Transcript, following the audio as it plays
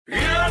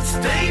It's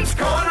Dave's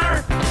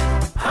Corner.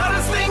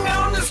 Hottest thing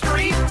on the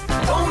street.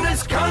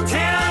 Bonus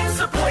contents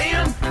are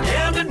playing,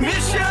 and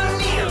admission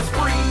is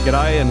free.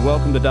 G'day and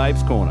welcome to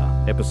Dave's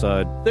Corner,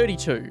 episode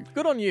 32.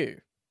 Good on you.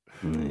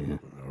 Yeah,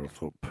 I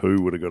thought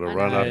Pooh would have got a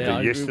run know, after yeah,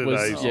 it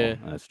yesterday's, was, yeah.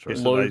 that's true.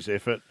 yesterday's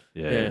effort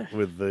Yeah,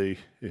 with the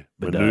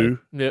Bidet. Manu.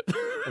 Yep.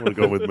 I would have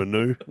gone with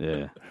Manu.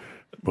 yeah.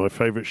 My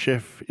favourite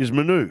chef is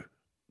Manu.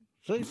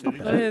 See,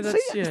 Yeah,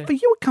 that's, See, yeah. for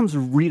you it comes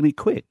really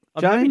quick.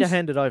 I'm happy to James?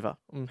 hand it over.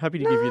 I'm happy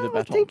to give you the I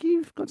baton. think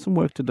you've got some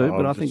work to do,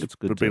 but I think it's It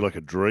good would to be like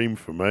a dream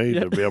for me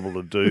to be able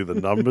to do the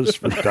numbers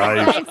for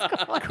Dave's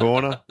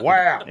Corner.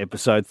 Wow.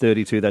 Episode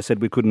 32, they said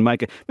we couldn't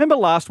make it. Remember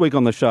last week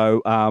on the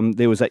show,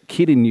 there was that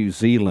kid in New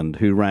Zealand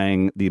who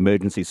rang the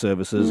emergency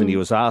services and he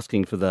was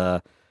asking for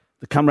the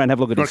come round and have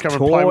a look at Can I his come and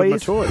toys. play with my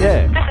toys?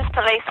 Yeah. This is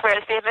police. Where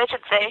is the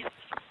emergency?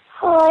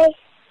 Hi,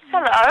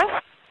 Hello.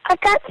 I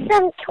got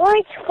some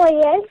toys for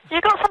you. You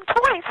got some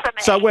toys for me?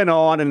 So it went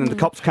on and the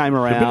cops came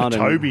A bit of around.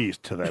 and Toby's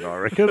to that, I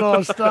reckon.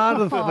 I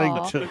started to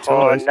think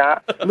toys.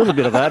 a little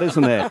bit of that,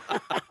 isn't there?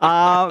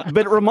 But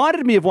it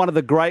reminded me of one of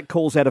the great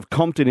calls out of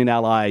Compton in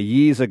LA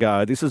years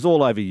ago. This is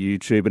all over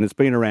YouTube and it's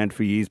been around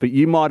for years, but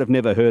you might have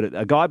never heard it.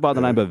 A guy by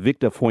the name of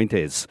Victor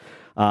Fuentes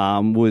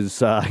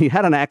he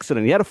had an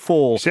accident. He had a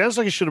fall. Sounds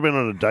like he should have been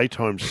on a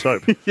daytime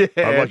soap. Yeah.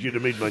 I'd like you to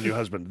meet my new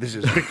husband. This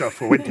is Victor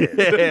Fuentes.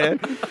 Yeah.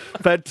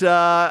 But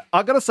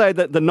I've got to say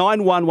that the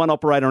 911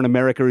 operator in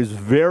America is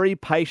very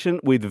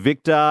patient with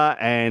Victor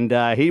and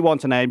he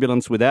wants an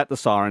ambulance without the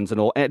sirens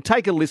and all. And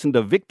take a listen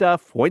to Victor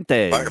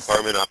Fuentes. Fire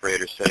Department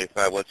Operator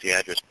 75, what's the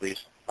address,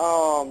 please?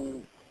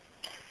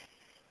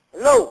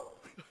 Hello?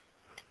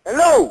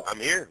 Hello? I'm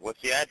here.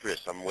 What's the address?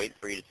 I'm waiting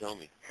for you to tell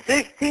me.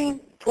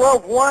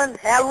 16121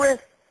 Harris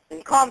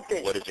in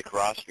Compton. What is it,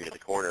 Cross Street at the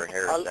corner of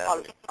Harris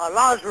Avenue?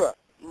 Alondra.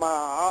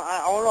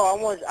 I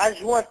don't know. I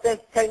just want to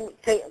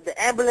take the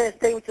ambulance,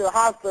 take me to the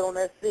hospital, and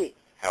that's it.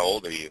 How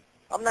old are you?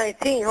 I'm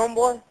 19,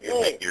 homeboy.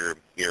 You're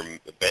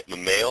a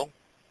male?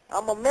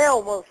 I'm a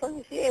male,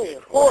 motherfucker. Yeah,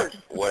 of course.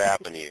 What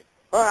happened to you?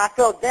 I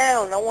fell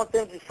down. I want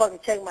them to fucking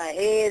check my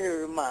head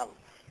or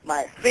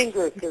my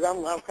finger, because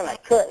I'm kind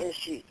of cut and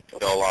shit.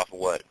 Fell off of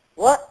what?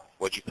 What?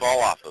 What'd you fall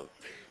off of?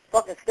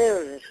 Fucking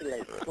stairs and shit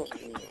like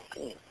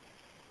that.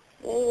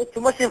 Yeah, too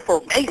much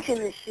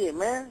information and shit,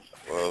 man.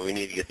 Well, we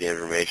need to get the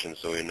information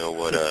so we know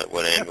what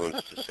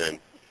ambulance to send.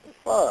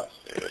 Fuck.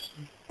 Yes.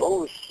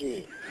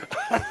 Bullshit.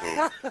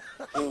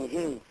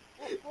 Mm-hmm.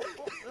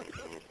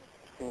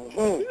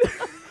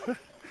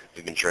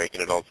 You been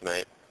drinking it all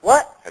tonight?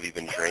 What? Have you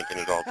been drinking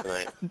it all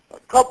tonight? A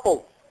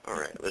couple. All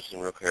right,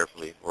 listen real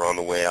carefully. We're on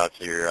the way out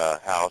to your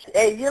house.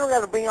 Hey, you don't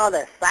gotta bring all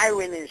that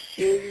siren and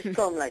shit. Just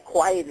come like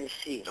quiet and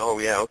shit. Oh,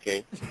 yeah,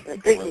 okay.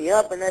 And pick me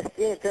up and that's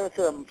it. Take me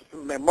to the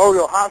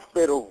Memorial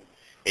Hospital.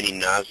 Any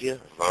nausea,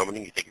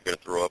 vomiting? You think you're going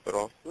to throw up at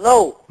all?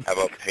 No. How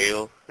about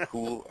pale,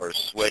 cool, or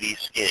sweaty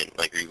skin,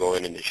 like you're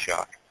going into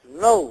shock?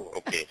 No.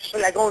 Okay.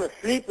 Feel like going to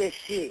sleep and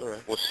shit.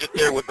 Well, sit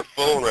there with the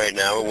phone right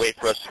now and wait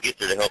for us to get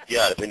there to help you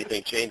out. If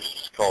anything changes,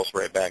 just call us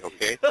right back,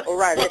 okay? All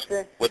right,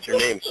 listen. What's your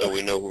name so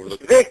we know who we're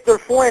looking Victor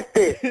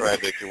Fuentes. for? All right,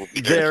 Victor, we'll be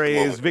there. There in he just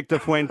a is, moment. Victor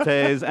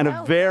Fuentes, and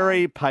a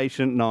very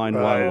patient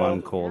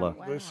 911 caller.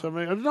 I mean,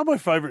 it's not my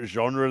favourite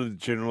genre,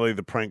 generally,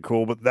 the prank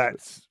call, but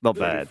that's Not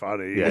pretty bad.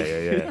 funny.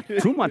 Yeah.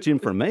 Too much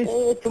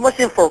information. Too much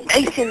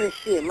information and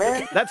shit,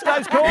 man. That's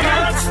Dave's Corner.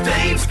 It's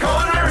Dave's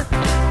Corner.